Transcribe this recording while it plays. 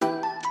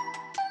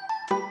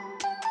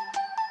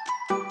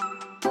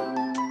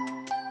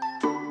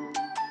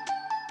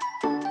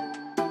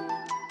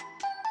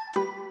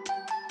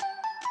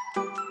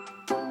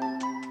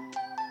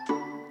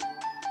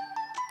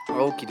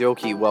Okie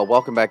dokie. Well,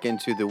 welcome back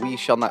into the We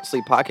Shall Not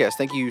Sleep podcast.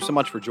 Thank you so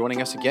much for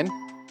joining us again.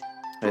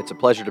 It's a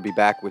pleasure to be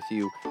back with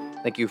you.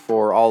 Thank you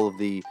for all of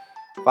the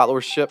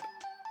followership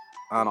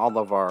on all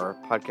of our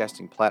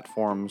podcasting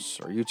platforms,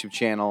 our YouTube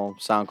channel,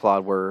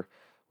 SoundCloud, where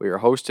we are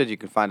hosted. You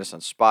can find us on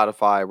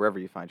Spotify, wherever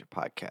you find your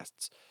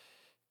podcasts.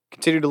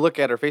 Continue to look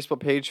at our Facebook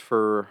page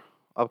for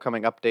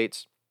upcoming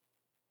updates.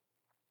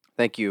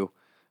 Thank you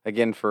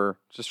again for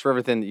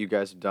everything that you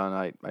guys have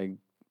done. I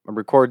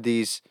record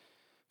these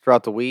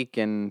throughout the week,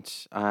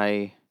 and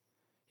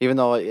even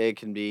though it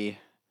can be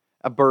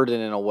a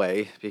burden in a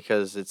way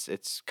because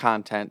it's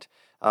content,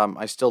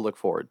 I still look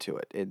forward to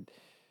it.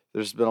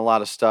 There's been a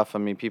lot of stuff. I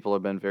mean, people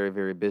have been very,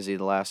 very busy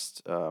the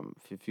last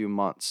few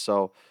months,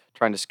 so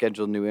trying to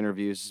schedule new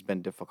interviews has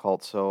been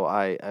difficult. So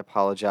I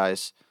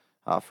apologize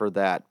for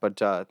that. But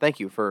thank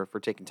you for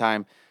taking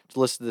time to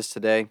listen to this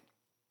today.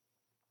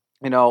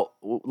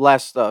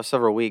 Last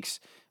several weeks,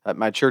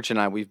 my church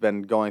and we've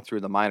been going through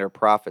the minor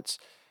prophets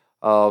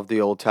of the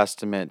Old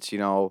Testament.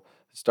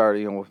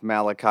 Starting with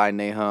Malachi,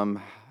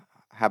 Nahum,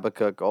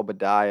 Habakkuk,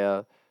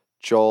 Obadiah,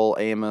 Joel,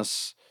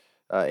 Amos,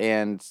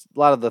 and a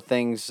lot of the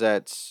things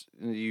that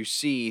you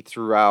see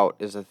throughout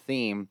as a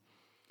theme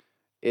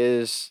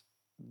is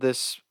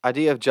this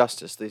idea of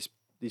justice.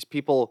 These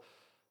people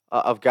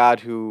of God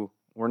who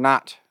were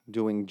not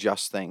doing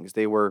just things.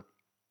 They were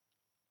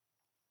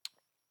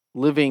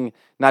living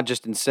not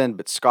just in sin,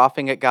 but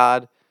scoffing at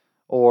God,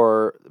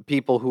 or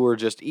people who were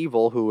just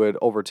evil, who had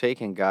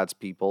overtaken God's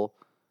people,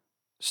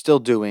 still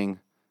doing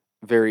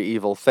very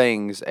evil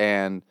things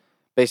and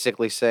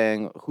basically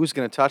saying, who's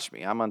going to touch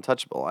me? I'm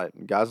untouchable.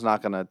 God's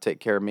not going to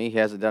take care of me. He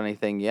hasn't done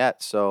anything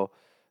yet. So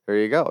there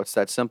you go. It's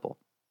that simple.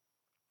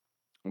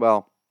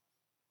 Well,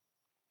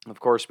 of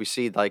course, we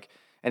see like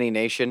any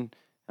nation,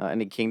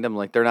 any kingdom,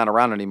 like they're not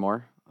around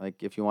anymore.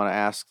 Like if you want to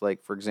ask,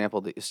 like, for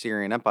example, the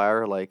Assyrian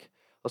Empire, like,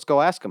 let's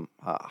go ask them.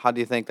 How do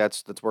you think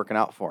that's working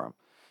out for them?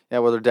 Yeah,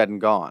 well, they're dead and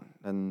gone.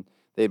 And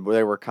they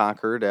were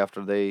conquered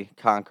after they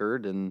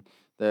conquered. And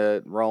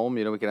the Rome,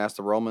 we can ask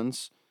the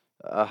Romans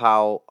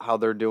how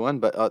they're doing,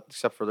 but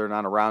except for they're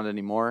not around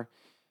anymore.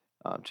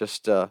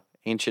 Just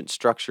ancient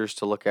structures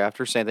to look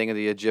after. Same thing with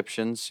the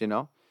Egyptians,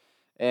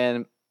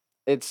 and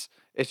it's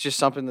just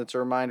something that's a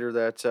reminder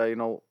that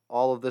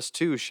all of this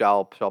too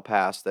shall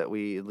pass. That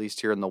we, at least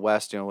here in the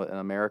West, in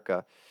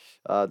America,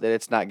 that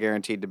it's not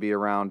guaranteed to be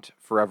around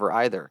forever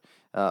either.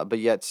 But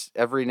yet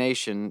every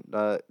nation,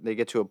 they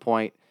get to a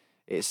point,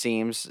 it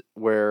seems,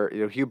 where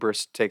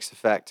hubris takes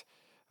effect.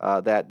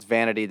 That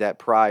vanity, that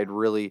pride,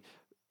 really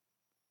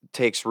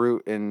takes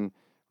root, and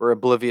we're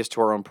oblivious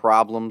to our own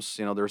problems.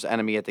 There's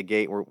enemy at the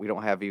gate where we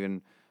don't have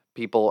even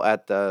people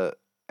at the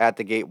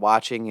gate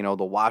watching.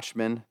 The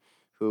watchmen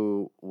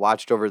who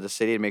watched over the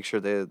city to make sure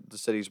the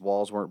city's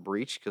walls weren't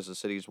breached, because the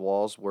city's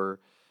walls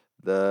were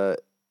the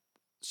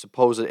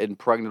supposed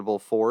impregnable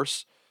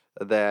force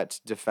that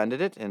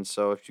defended it. And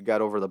so if you got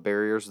over the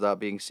barriers without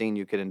being seen,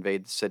 you could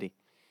invade the city.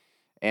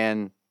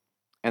 And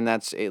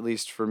that's, at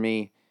least for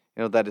me,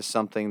 that is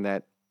something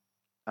that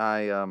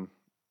I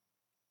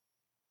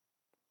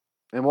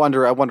I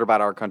wonder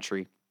about our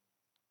country.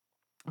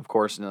 Of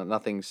course,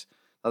 nothing's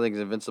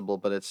invincible,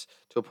 but it's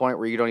to a point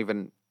where you don't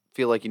even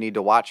feel like you need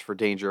to watch for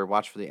danger,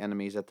 watch for the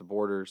enemies at the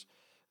borders.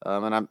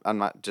 And I'm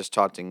not just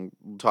talking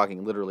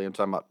literally. I'm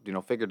talking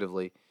about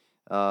figuratively.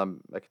 I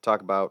could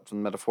talk about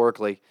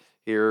metaphorically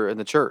here in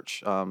the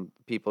church.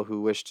 People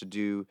who wish to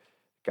do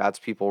God's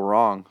people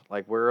wrong.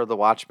 Like, where are the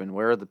watchmen?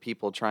 Where are the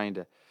people trying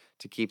to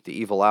keep the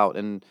evil out?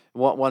 And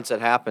once it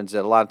happens,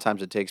 a lot of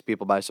times it takes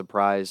people by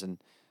surprise, and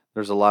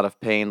there's a lot of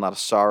pain, a lot of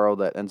sorrow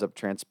that ends up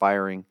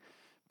transpiring.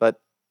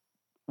 But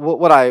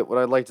what I'd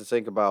like to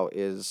think about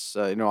is,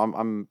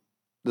 I'm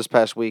this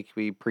past week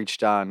we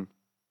preached on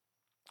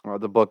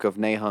the book of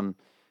Nahum,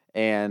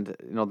 and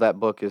that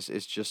book is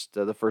just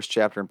the first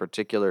chapter in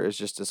particular is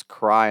just this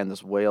cry and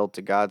this wail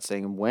to God,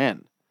 saying,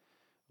 when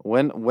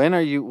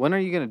are you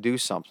going to do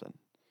something?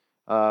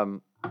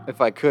 If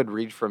I could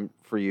read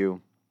for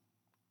you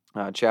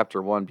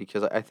chapter 1,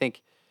 because I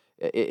think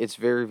it's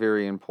very,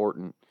 very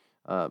important.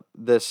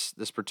 This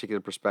particular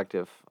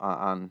perspective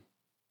on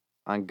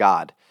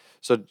God.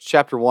 So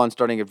chapter 1,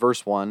 starting at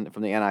verse 1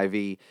 from the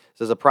NIV,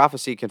 says, a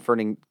prophecy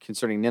concerning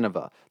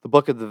Nineveh, the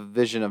book of the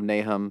vision of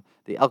Nahum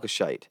the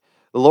Elkoshite.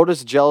 The Lord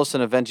is jealous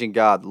and avenging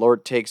God. The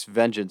Lord takes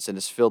vengeance and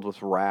is filled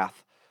with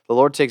wrath. The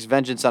Lord takes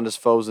vengeance on his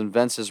foes and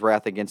vents his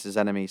wrath against his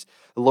enemies.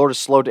 The Lord is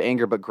slow to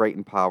anger but great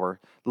in power.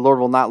 The Lord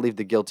will not leave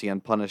the guilty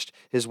unpunished.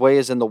 His way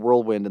is in the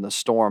whirlwind and the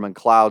storm, and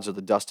clouds are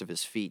the dust of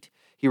his feet.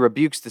 He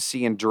rebukes the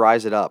sea and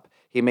dries it up.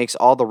 He makes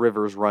all the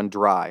rivers run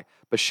dry.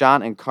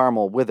 Bashan and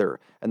Carmel wither,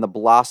 and the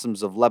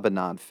blossoms of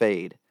Lebanon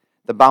fade.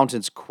 The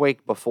mountains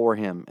quake before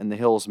him, and the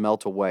hills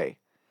melt away.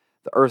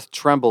 The earth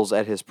trembles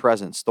at his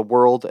presence, the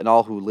world and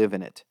all who live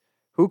in it.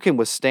 Who can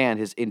withstand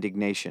his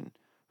indignation?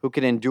 Who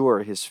can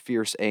endure his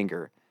fierce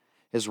anger?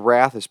 His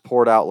wrath is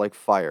poured out like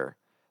fire.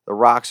 The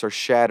rocks are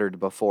shattered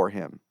before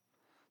him.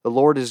 The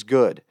Lord is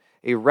good,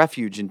 a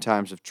refuge in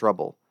times of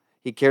trouble.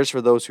 He cares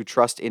for those who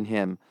trust in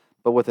him,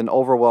 but with an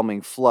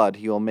overwhelming flood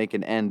he will make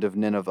an end of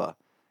Nineveh.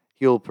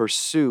 He will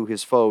pursue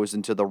his foes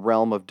into the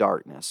realm of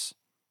darkness.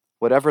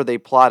 Whatever they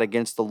plot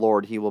against the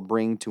Lord, he will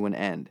bring to an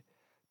end.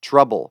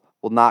 Trouble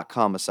will not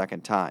come a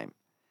second time.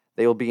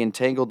 They will be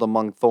entangled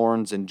among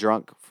thorns and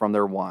drunk from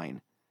their wine.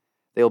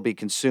 They will be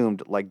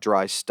consumed like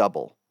dry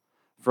stubble.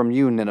 From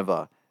you,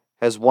 Nineveh,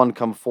 has one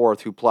come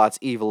forth who plots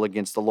evil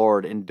against the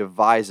Lord and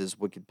devises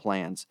wicked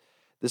plans.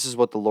 This is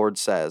what the Lord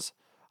says.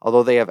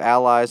 Although they have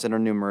allies and are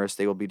numerous,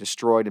 they will be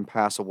destroyed and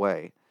pass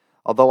away.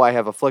 Although I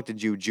have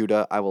afflicted you,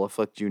 Judah, I will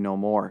afflict you no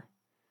more.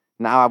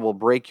 Now I will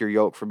break your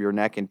yoke from your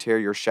neck and tear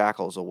your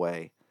shackles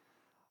away.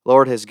 The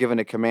Lord has given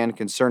a command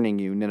concerning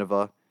you,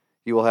 Nineveh.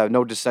 You will have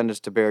no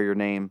descendants to bear your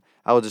name.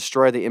 I will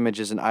destroy the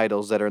images and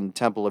idols that are in the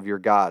temple of your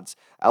gods.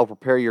 I will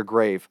prepare your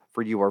grave,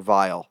 for you are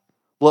vile.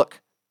 Look,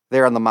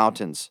 there on the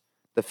mountains,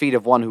 the feet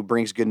of one who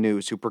brings good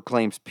news, who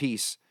proclaims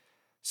peace.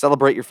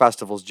 Celebrate your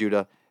festivals,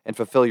 Judah, and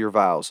fulfill your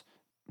vows.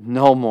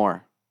 No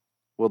more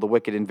will the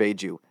wicked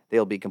invade you. They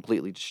will be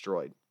completely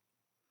destroyed.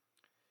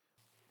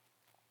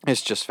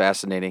 It's just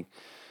fascinating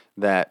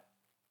that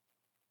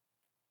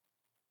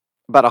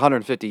about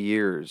 150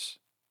 years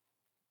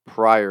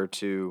prior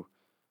to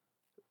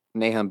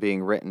Nahum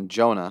being written,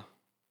 Jonah,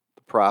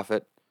 the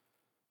prophet,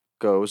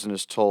 goes and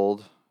is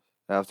told,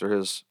 after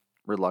his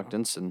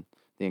reluctance and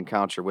the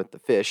encounter with the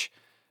fish,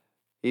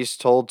 he's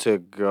told to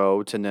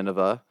go to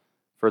Nineveh,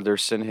 for their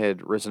sin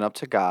had risen up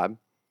to God,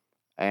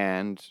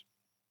 and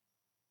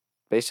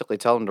basically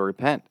tell him to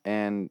repent.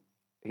 And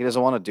he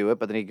doesn't want to do it,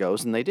 but then he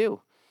goes and they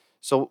do.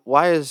 So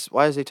why is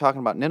he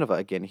talking about Nineveh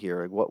again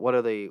here? Like, what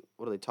are they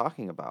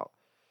talking about?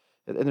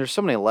 And there's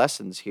so many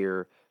lessons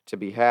here to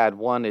be had.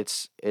 One,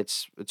 it's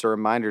a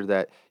reminder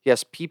that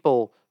yes,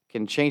 people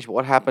can change, but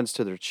what happens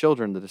to their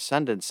children, the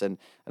descendants? And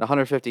in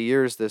 150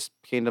 years, this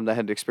kingdom that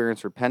had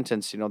experienced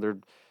repentance, they're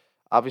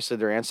obviously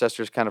their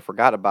ancestors kind of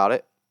forgot about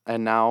it,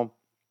 and now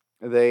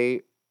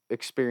they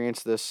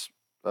experience this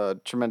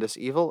tremendous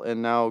evil,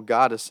 and now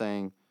God is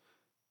saying,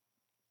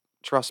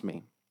 "Trust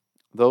me,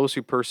 those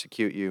who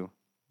persecute you,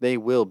 they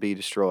will be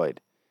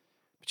destroyed.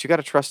 But you got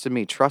to trust in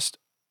me. Trust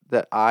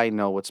that I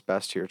know what's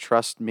best here.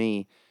 Trust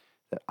me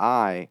that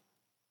I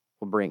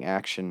will bring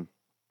action."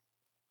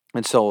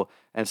 And so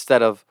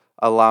instead of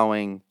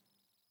allowing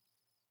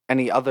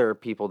any other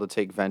people to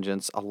take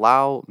vengeance,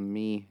 allow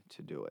me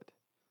to do it.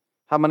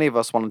 How many of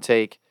us want to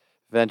take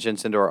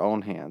vengeance into our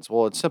own hands?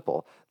 Well, it's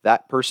simple.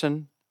 That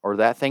person or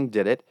that thing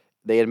did it,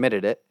 they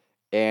admitted it,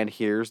 and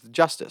here's the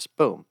justice.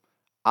 Boom.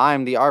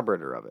 I'm the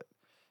arbiter of it.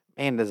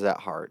 Man, is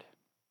that hard.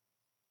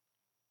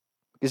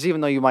 Because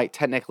even though you might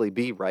technically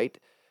be right,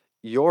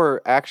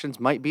 your actions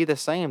might be the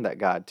same that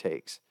God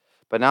takes.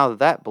 But now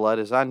that blood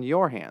is on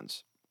your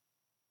hands.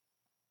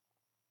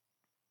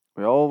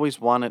 We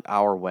always want it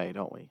our way,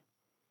 don't we?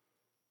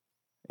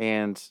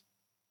 And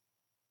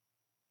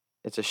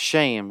it's a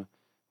shame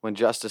when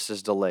justice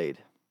is delayed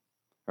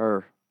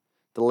or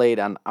delayed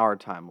on our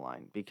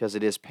timeline because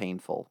it is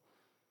painful.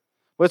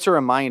 What's a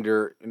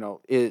reminder,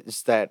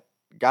 is that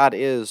God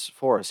is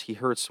for us. He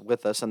hurts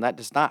with us, and that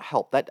does not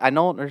help. That I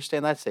don't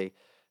understand.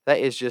 That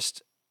is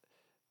just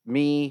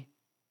me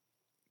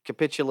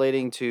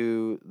capitulating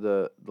to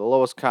the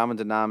lowest common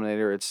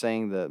denominator. It's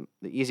saying the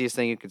easiest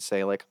thing you could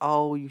say, like,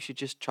 oh, you should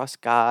just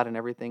trust God and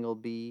everything will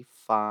be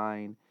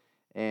fine.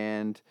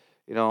 And,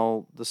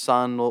 the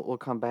sun will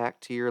come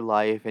back to your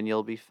life and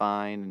you'll be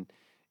fine.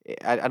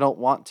 And I don't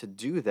want to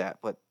do that,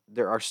 but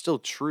there are still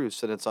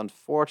truths, and it's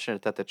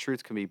unfortunate that the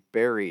truth can be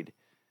buried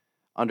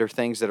under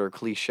things that are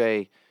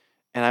cliche.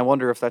 And I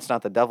wonder if that's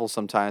not the devil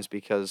sometimes,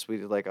 because we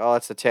like, oh,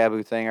 that's a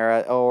taboo thing,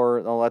 or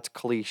oh, that's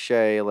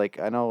cliche. Like,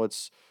 I know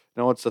it's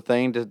the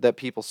thing that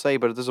people say,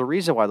 but there's a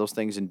reason why those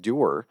things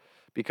endure,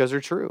 because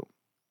they're true.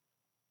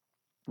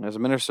 As a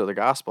minister of the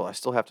gospel, I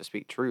still have to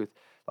speak truth.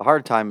 The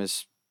hard time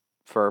is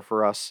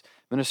for us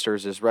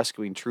ministers is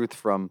rescuing truth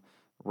from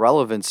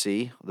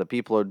relevancy. The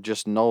people are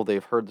just know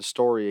they've heard the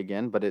story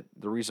again, but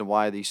the reason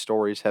why these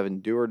stories have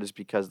endured is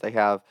because they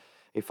have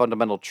a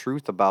fundamental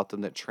truth about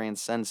them that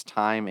transcends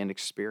time and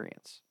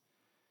experience.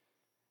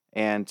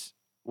 And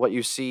what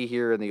you see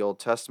here in the Old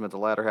Testament, the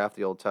latter half of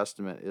the Old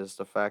Testament, is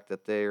the fact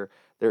that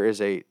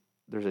there's a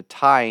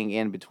tying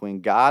in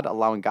between God,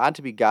 allowing God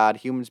to be God,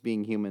 humans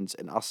being humans,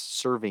 and us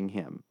serving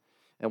Him.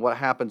 And what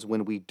happens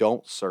when we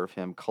don't serve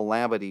Him?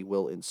 Calamity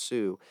will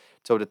ensue.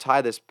 So to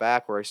tie this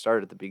back where I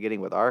started at the beginning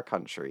with our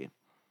country,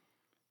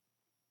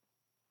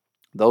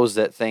 those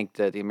that think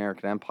that the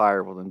American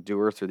empire will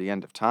endure through the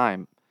end of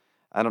time,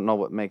 I don't know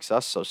what makes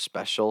us so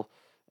special.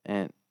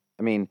 And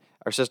I mean,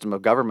 our system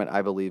of government,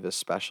 I believe, is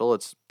special.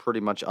 It's pretty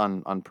much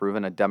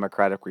unproven, a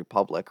democratic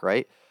republic,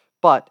 right?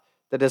 But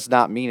that does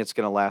not mean it's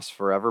going to last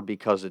forever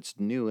because it's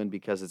new and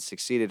because it's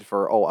succeeded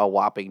for a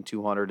whopping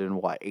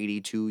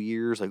 282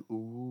 years. Like,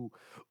 ooh,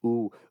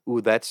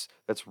 that's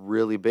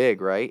really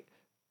big, right?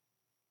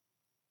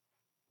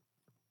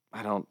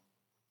 I don't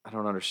I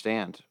don't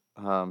understand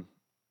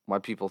why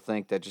people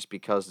think that just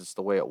because it's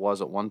the way it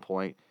was at one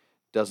point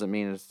doesn't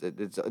mean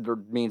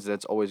it means that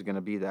it's always going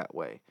to be that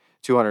way.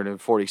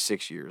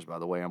 246 years, by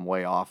the way. I'm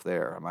way off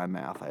there on my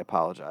math. I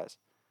apologize.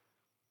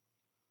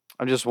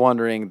 I'm just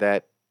wondering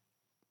that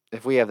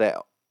if we have that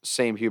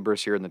same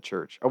hubris here in the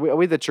church? Are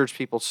we the church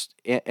people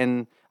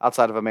in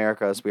outside of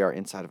America as we are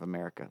inside of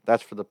America?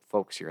 That's for the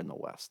folks here in the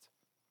West.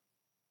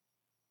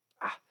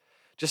 Ah,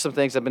 just some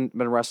things I've been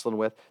wrestling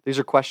with. These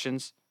are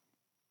questions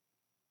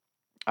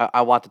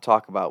I want to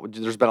talk about.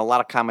 There's been a lot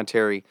of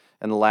commentary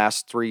in the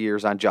last 3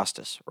 years on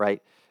justice,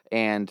 right?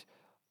 And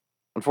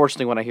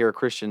unfortunately, when I hear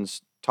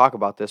Christians talk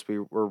about this, we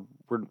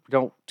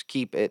don't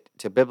keep it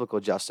to biblical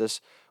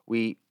justice.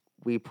 We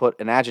we put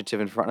an adjective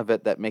in front of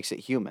it that makes it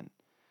human.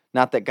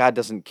 Not that God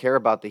doesn't care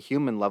about the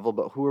human level,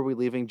 but who are we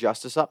leaving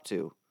justice up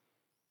to?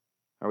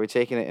 Are we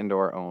taking it into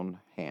our own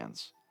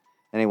hands?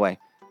 Anyway,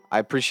 I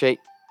appreciate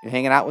you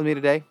hanging out with me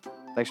today.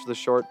 Thanks for the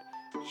short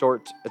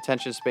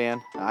attention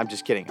span. I'm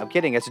just kidding. I'm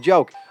kidding. It's a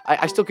joke.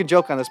 I still can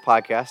joke on this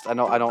podcast. I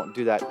know I don't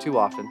do that too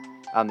often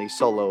on these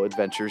solo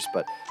adventures,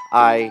 but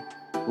I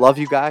love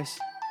you guys.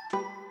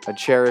 I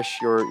cherish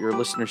your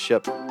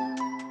listenership.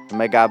 And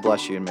may God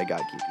bless you and may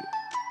God keep you.